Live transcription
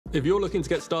If you're looking to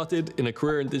get started in a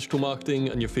career in digital marketing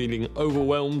and you're feeling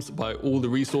overwhelmed by all the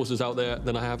resources out there,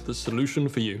 then I have the solution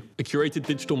for you. A curated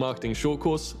digital marketing short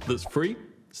course that's free.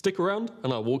 Stick around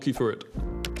and I'll walk you through it.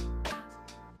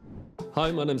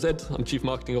 Hi, my name's Ed. I'm Chief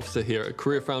Marketing Officer here at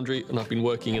CareerFoundry, and I've been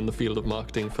working in the field of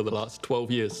marketing for the last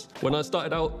 12 years. When I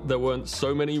started out, there weren't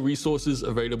so many resources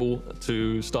available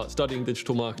to start studying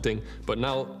digital marketing, but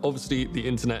now, obviously, the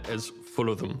internet is full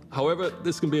of them. However,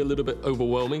 this can be a little bit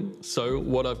overwhelming, so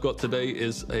what I've got today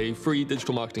is a free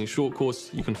digital marketing short course.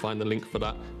 You can find the link for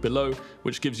that below,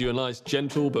 which gives you a nice,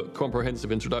 gentle but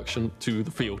comprehensive introduction to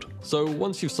the field. So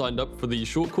once you've signed up for the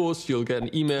short course, you'll get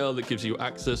an email that gives you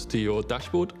access to your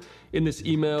dashboard. In this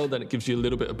email, then it gives you a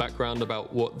little bit of background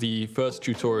about what the first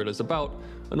tutorial is about,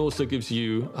 and also gives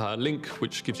you a link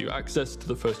which gives you access to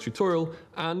the first tutorial.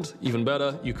 And even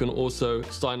better, you can also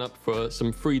sign up for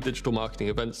some free digital marketing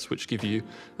events which give you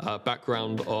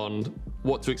background on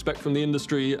what to expect from the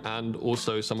industry, and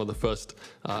also some of the first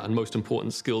and most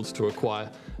important skills to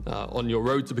acquire on your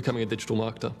road to becoming a digital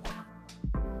marketer.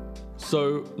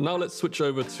 So now let's switch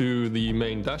over to the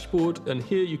main dashboard, and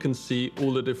here you can see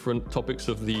all the different topics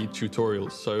of the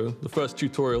tutorials. So the first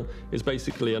tutorial is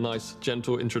basically a nice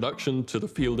gentle introduction to the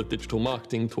field of digital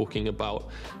marketing, talking about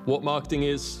what marketing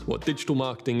is, what digital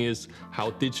marketing is, how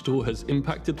digital has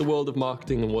impacted the world of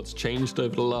marketing and what's changed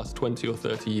over the last 20 or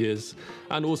 30 years,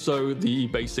 and also the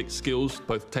basic skills,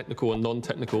 both technical and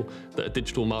non-technical, that a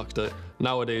digital marketer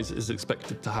nowadays is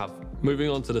expected to have. Moving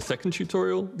on to the second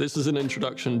tutorial, this is an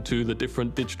introduction to the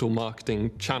different digital marketing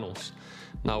channels.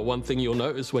 Now, one thing you'll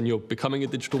notice when you're becoming a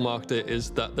digital marketer is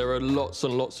that there are lots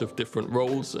and lots of different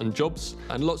roles and jobs,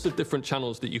 and lots of different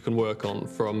channels that you can work on,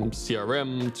 from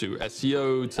CRM to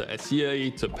SEO to SEA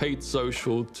to paid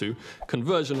social to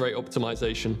conversion rate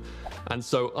optimization. And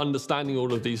so understanding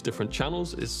all of these different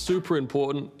channels is super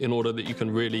important in order that you can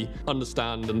really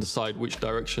understand and decide which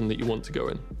direction that you want to go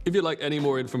in. If you'd like any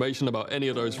more information about any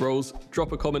of those roles,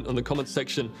 drop a comment on the comments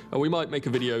section and we might make a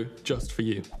video just for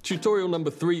you. Tutorial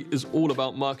number 3 is all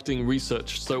about marketing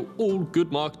research. So all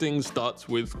good marketing starts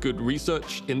with good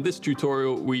research. In this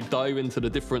tutorial, we dive into the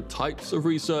different types of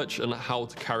research and how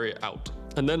to carry it out.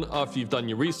 And then after you've done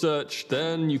your research,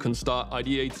 then you can start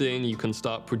ideating, you can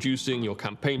start producing your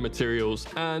campaign materials,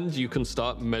 and you can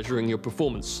start measuring your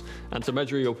performance. And to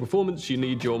measure your performance, you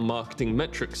need your marketing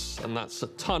metrics. And that's a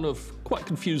ton of quite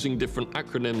confusing different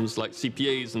acronyms like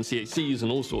CPAs and CACs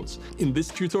and all sorts. In this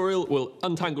tutorial, we'll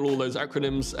untangle all those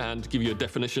acronyms and give you a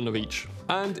definition of each.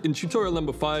 And in tutorial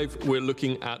number 5, we're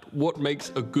looking at what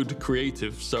makes a good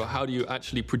creative. So how do you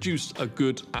actually produce a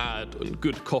good ad and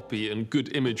good copy and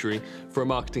good imagery for a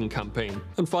marketing campaign?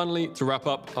 And finally, to wrap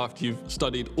up, after you've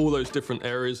studied all those different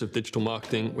areas of digital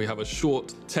marketing, we have a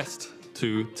short test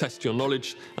to test your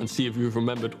knowledge and see if you've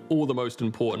remembered all the most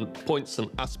important points and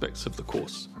aspects of the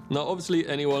course. Now, obviously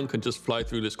anyone can just fly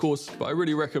through this course, but I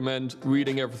really recommend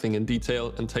reading everything in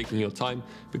detail and taking your time,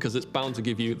 because it's bound to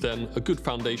give you then a good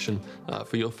foundation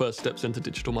for your first steps into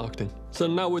digital marketing. So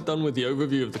now we're done with the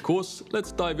overview of the course,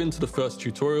 let's dive into the first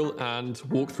tutorial and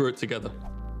walk through it together.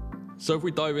 So if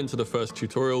we dive into the first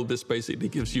tutorial, this basically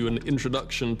gives you an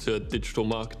introduction to digital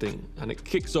marketing, and it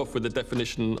kicks off with the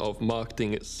definition of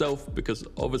marketing itself, because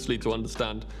obviously to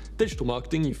understand digital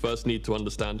marketing, you first need to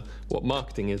understand what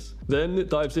marketing is. Then it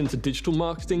dives into digital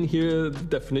marketing. Here, the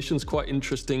definition is quite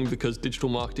interesting, because digital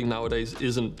marketing nowadays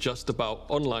isn't just about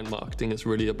online marketing, it's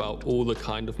really about all the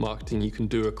kind of marketing you can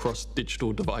do across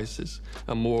digital devices.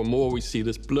 And more we see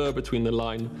this blur between the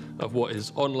line of what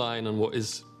is online and what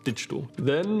is digital.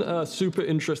 Then a super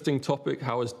interesting topic,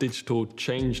 how has digital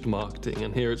changed marketing?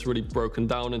 And here it's really broken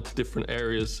down into different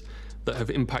areas that have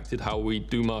impacted how we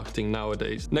do marketing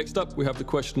nowadays. Next up, we have the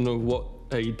question of what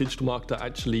a digital marketer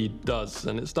actually does.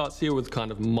 And it starts here with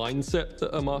kind of mindset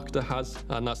that a marketer has,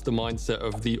 and that's the mindset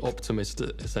of the optimist,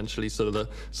 essentially. So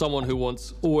someone who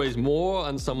wants always more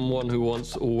and someone who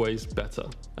wants always better.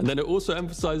 And then it also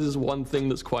emphasizes one thing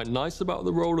that's quite nice about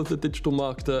the role of the digital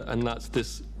marketer, and that's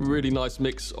this really nice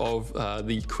mix of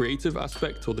the creative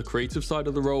aspect, or the creative side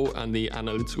of the role, and the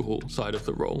analytical side of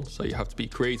the role. So you have to be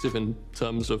creative in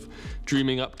terms of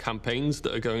dreaming up campaigns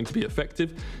that are going to be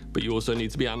effective, but you also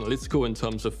need to be analytical in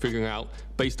terms of figuring out,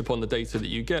 based upon the data that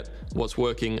you get, what's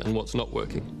working and what's not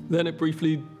working. Then it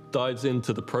briefly dives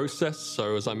into the process.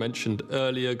 So as I mentioned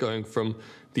earlier, going from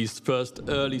these first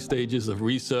early stages of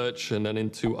research, and then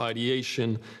into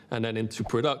ideation, and then into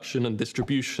production and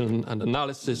distribution and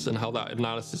analysis, and how that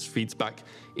analysis feeds back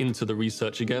into the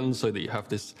research again, so that you have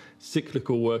this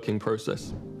cyclical working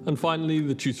process. And finally,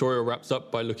 the tutorial wraps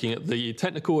up by looking at the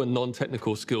technical and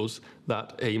non-technical skills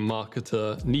that a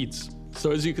marketer needs.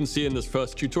 So as you can see in this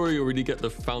first tutorial, you really get the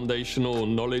foundational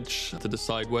knowledge to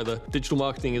decide whether digital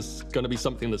marketing is going to be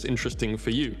something that's interesting for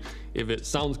you. If it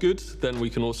sounds good, then we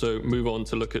can also move on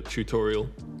to look at tutorial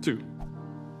 2.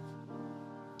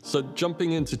 So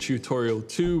jumping into tutorial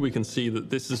 2, we can see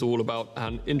that this is all about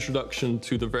an introduction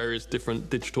to the various different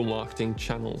digital marketing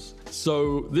channels.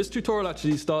 So this tutorial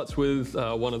actually starts with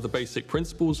one of the basic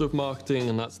principles of marketing,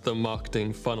 and that's the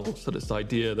marketing funnel. So this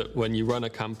idea that when you run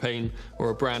a campaign or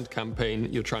a brand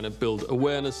campaign, you're trying to build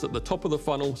awareness at the top of the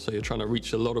funnel. So you're trying to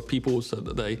reach a lot of people so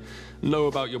that they know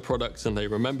about your products and they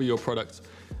remember your product.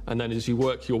 And then as you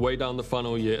work your way down the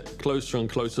funnel, you get closer and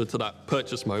closer to that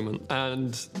purchase moment.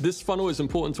 And this funnel is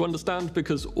important to understand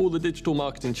because all the digital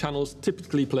marketing channels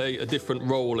typically play a different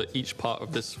role at each part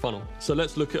of this funnel. So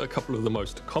let's look at a couple of the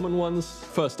most common ones.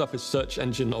 First up is search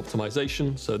engine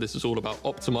optimization. So this is all about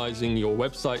optimizing your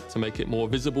website to make it more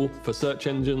visible for search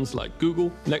engines like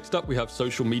Google. Next up, we have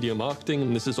social media marketing,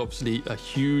 and this is obviously a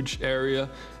huge area.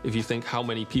 If you think how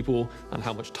many people and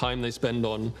how much time they spend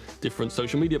on different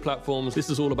social media platforms, this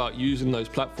is all about using those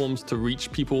platforms to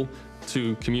reach people,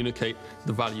 to communicate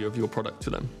the value of your product to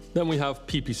them. Then we have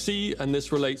PPC, and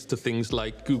this relates to things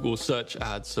like Google search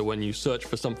ads. So when you search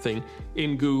for something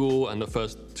in Google and the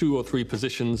first 2 or 3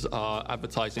 positions are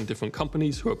advertising different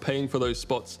companies who are paying for those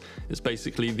spots, it's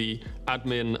basically the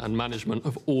admin and management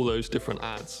of all those different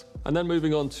ads. And then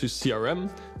moving on to CRM,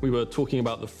 we were talking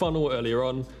about the funnel earlier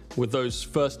on. With those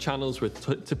first channels, we're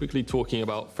typically talking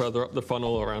about further up the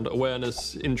funnel around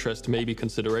awareness, interest, maybe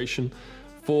consideration.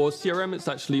 For CRM, it's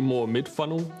actually more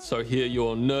mid-funnel. So here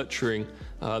you're nurturing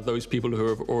those people who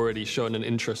have already shown an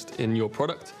interest in your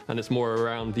product, and it's more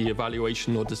around the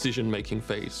evaluation or decision-making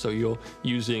phase. So you're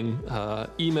using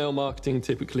email marketing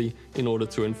typically in order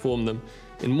to inform them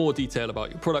in more detail about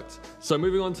your product. So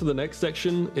moving on to the next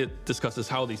section, it discusses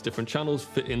how these different channels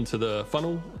fit into the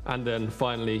funnel, and then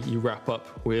finally you wrap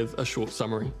up with a short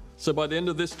summary. So by the end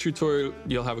of this tutorial,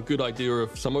 you'll have a good idea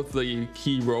of some of the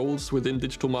key roles within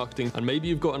digital marketing, and maybe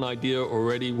you've got an idea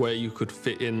already where you could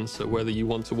fit in. So whether you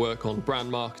want to work on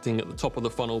brand marketing at the top of the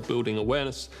funnel, building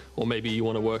awareness, or maybe you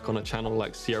want to work on a channel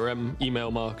like CRM, email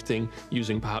marketing,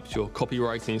 using perhaps your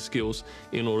copywriting skills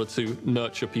in order to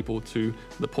nurture people to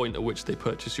the point at which they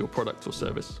purchase your product or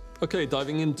service. Okay,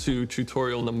 diving into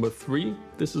tutorial number 3.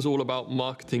 This is all about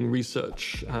marketing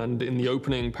research. And in the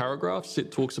opening paragraphs,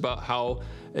 it talks about how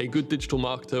a good digital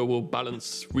marketer will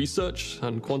balance research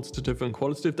and quantitative and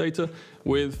qualitative data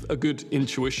with a good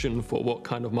intuition for what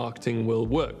kind of marketing will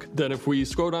work. Then if we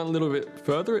scroll down a little bit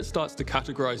further, it starts to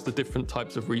categorize the different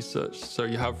types of research. So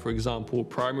you have, for example,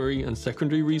 primary and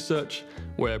secondary research,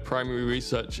 where primary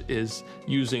research is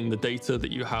using the data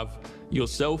that you have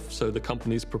yourself, so the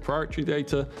company's proprietary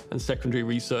data, and secondary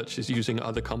research is using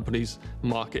other companies'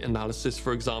 market analysis,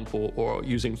 for example, or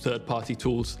using third-party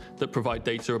tools that provide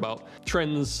data about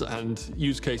trends and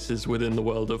use cases within the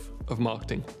world of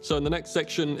marketing. So in the next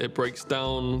section, it breaks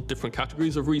down different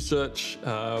categories of research.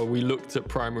 We looked at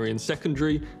primary and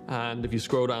secondary, and if you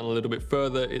scroll down a little bit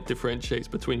further, it differentiates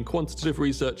between quantitative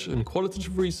research and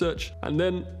qualitative research. And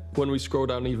then when we scroll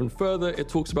down even further, it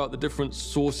talks about the different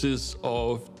sources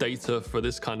of data for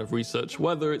this kind of research,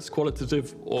 whether it's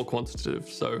qualitative or quantitative.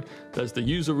 So there's the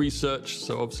user research,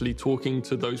 so obviously talking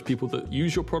to those people that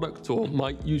use your product or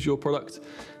might use your product.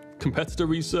 Competitor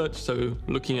research, so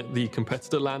looking at the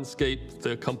competitor landscape,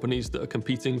 the companies that are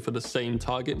competing for the same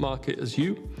target market as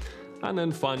you. And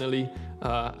then finally,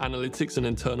 analytics and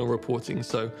internal reporting.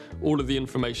 So all of the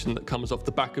information that comes off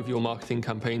the back of your marketing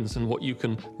campaigns and what you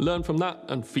can learn from that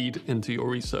and feed into your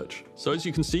research. So as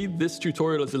you can see, this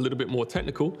tutorial is a little bit more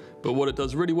technical, but what it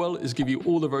does really well is give you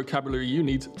all the vocabulary you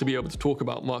need to be able to talk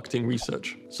about marketing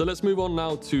research. So let's move on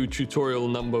now to tutorial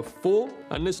number 4,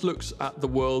 and this looks at the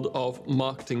world of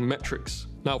marketing metrics.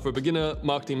 Now, for a beginner,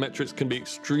 marketing metrics can be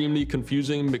extremely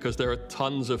confusing because there are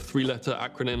tons of 3-letter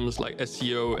acronyms like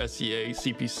SEO, SEA,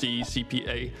 CPC,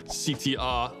 CPA,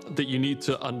 CTR that you need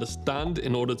to understand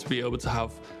in order to be able to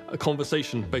have a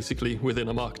conversation basically within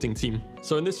a marketing team.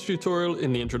 So in this tutorial,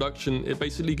 in the introduction, it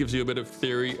basically gives you a bit of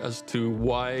theory as to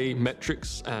why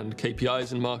metrics and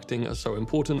KPIs in marketing are so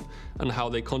important and how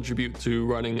they contribute to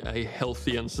running a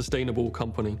healthy and sustainable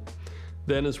company.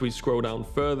 Then as we scroll down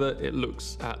further, it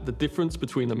looks at the difference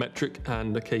between a metric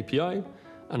and a KPI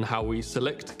and how we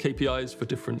select KPIs for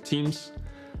different teams.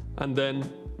 And then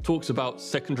talks about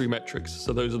secondary metrics.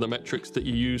 So those are the metrics that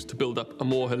you use to build up a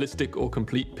more holistic or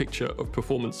complete picture of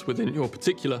performance within your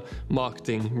particular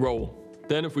marketing role.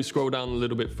 Then if we scroll down a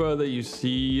little bit further, you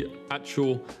see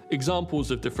actual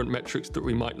examples of different metrics that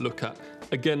we might look at.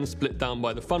 Again, split down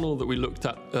by the funnel that we looked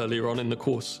at earlier on in the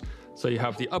course. So you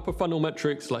have the upper funnel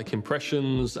metrics like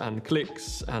impressions and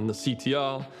clicks and the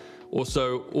CTR.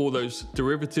 Also, all those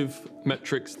derivative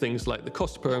metrics, things like the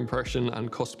cost per impression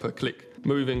and cost per click.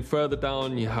 Moving further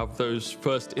down, you have those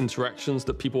first interactions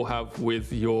that people have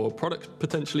with your product,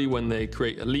 potentially when they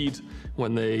create a lead,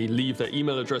 when they leave their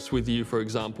email address with you, for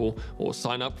example, or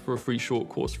sign up for a free short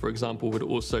course, for example, would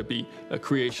also be a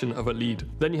creation of a lead.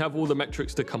 Then you have all the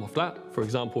metrics that come off that, for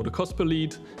example, the cost per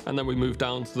lead, and then we move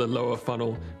down to the lower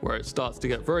funnel where it starts to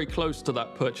get very close to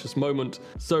that purchase moment.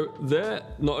 So there,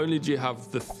 not only do you have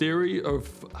the theory of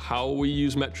how we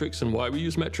use metrics and why we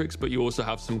use metrics, but you also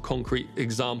have some concrete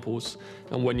examples.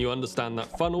 And when you understand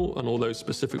that funnel and all those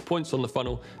specific points on the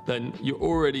funnel, then you're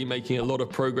already making a lot of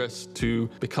progress to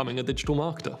becoming a digital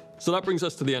marketer. So that brings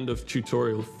us to the end of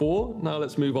tutorial 4. Now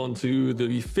let's move on to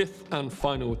the 5th and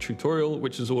final tutorial,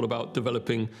 which is all about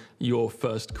developing your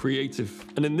first creative.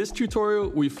 And in this tutorial,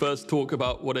 we first talk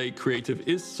about what a creative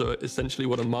is. So essentially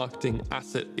what a marketing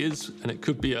asset is, and it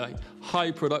could be a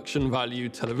high production value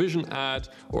television ad,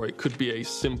 or it could be a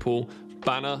simple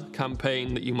banner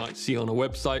campaign that you might see on a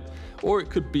website, or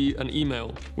it could be an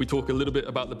email. We talk a little bit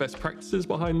about the best practices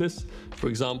behind this. For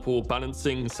example,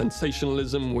 balancing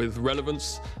sensationalism with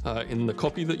relevance in the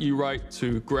copy that you write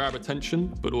to grab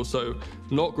attention, but also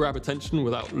not grab attention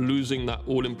without losing that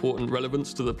all-important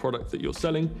relevance to the product that you're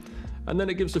selling. And then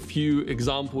it gives a few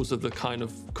examples of the kind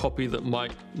of copy that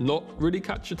might not really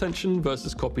catch attention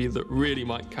versus copy that really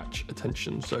might catch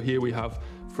attention. So here we have,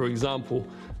 for example,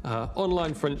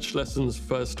 online French lessons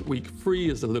first week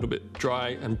free is a little bit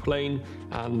dry and plain.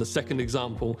 And the second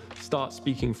example, start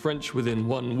speaking French within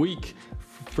 1 week,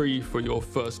 free for your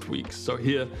first week. So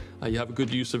here you have a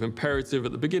good use of imperative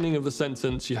at the beginning of the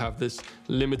sentence. You have this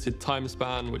limited time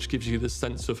span, which gives you this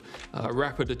sense of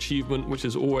rapid achievement, which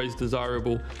is always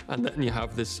desirable. And then you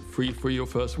have this free for your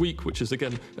first week, which is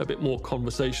again a bit more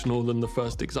conversational than the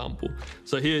first example.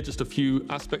 So here just a few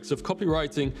aspects of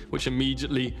copywriting which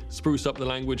immediately spruce up the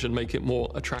language and make it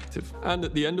more attractive. And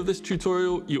at the end of this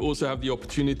tutorial, you also have the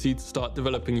opportunity to start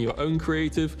developing your own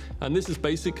creative. And this is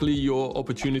basically your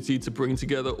opportunity to bring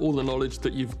together all the knowledge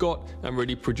that you've got and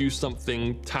really produce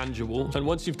something tangible. And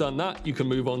once you've done that, you can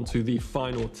move on to the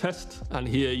final test. And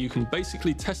here you can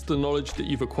basically test the knowledge that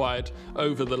you've acquired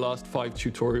over the last 5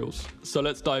 tutorials. So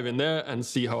let's dive in there and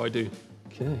see how I do.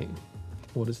 Okay,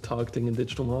 what is targeting in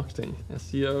digital marketing?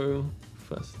 SEO,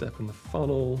 first step in the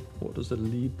funnel. What does a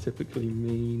lead typically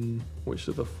mean? Which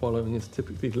of the following is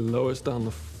typically the lowest down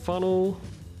the funnel?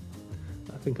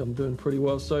 I think I'm doing pretty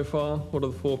well so far. What are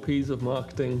the 4 Ps of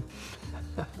marketing?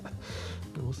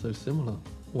 Also similar.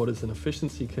 What is an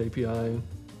efficiency KPI?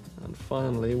 And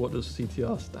finally, what does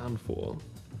CTR stand for?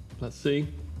 Let's see.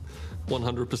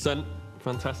 100%.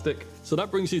 Fantastic. So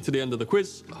that brings you to the end of the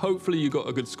quiz. Hopefully you got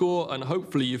a good score, and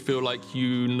hopefully you feel like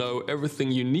you know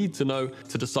everything you need to know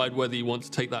to decide whether you want to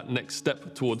take that next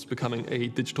step towards becoming a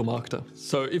digital marketer.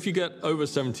 So if you get over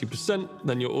 70%,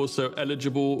 then you're also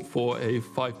eligible for a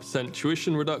 5%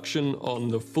 tuition reduction on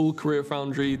the full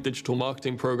CareerFoundry digital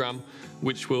marketing program,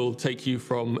 which will take you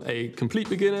from a complete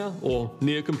beginner or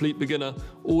near complete beginner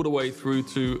all the way through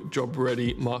to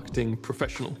job-ready marketing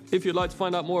professional. If you'd like to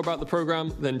find out more about the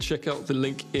program, then check out the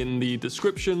link in the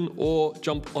description or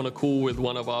jump on a call with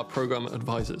one of our program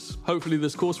advisors. Hopefully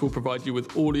this course will provide you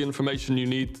with all the information you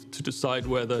need to decide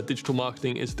whether digital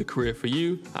marketing is the career for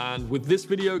you. And with this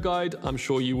video guide, I'm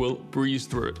sure you will breeze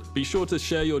through it. Be sure to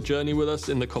share your journey with us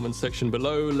in the comment section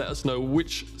below. Let us know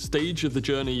which stage of the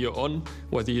journey you're on,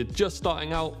 whether you're just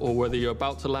starting out or whether you're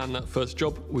about to land that first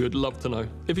job. We would love to know.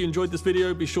 If you enjoyed this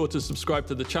video, be sure to subscribe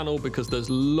to the channel because there's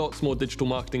lots more digital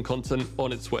marketing content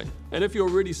on its way. And if you're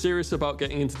really serious about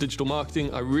getting into digital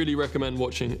marketing, I really recommend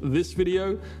watching this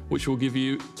video, which will give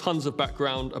you tons of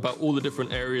background about all the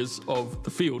different areas of the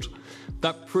field.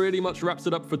 That pretty much wraps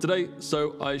it up for today.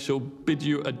 So I shall bid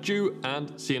you adieu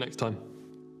and see you next time.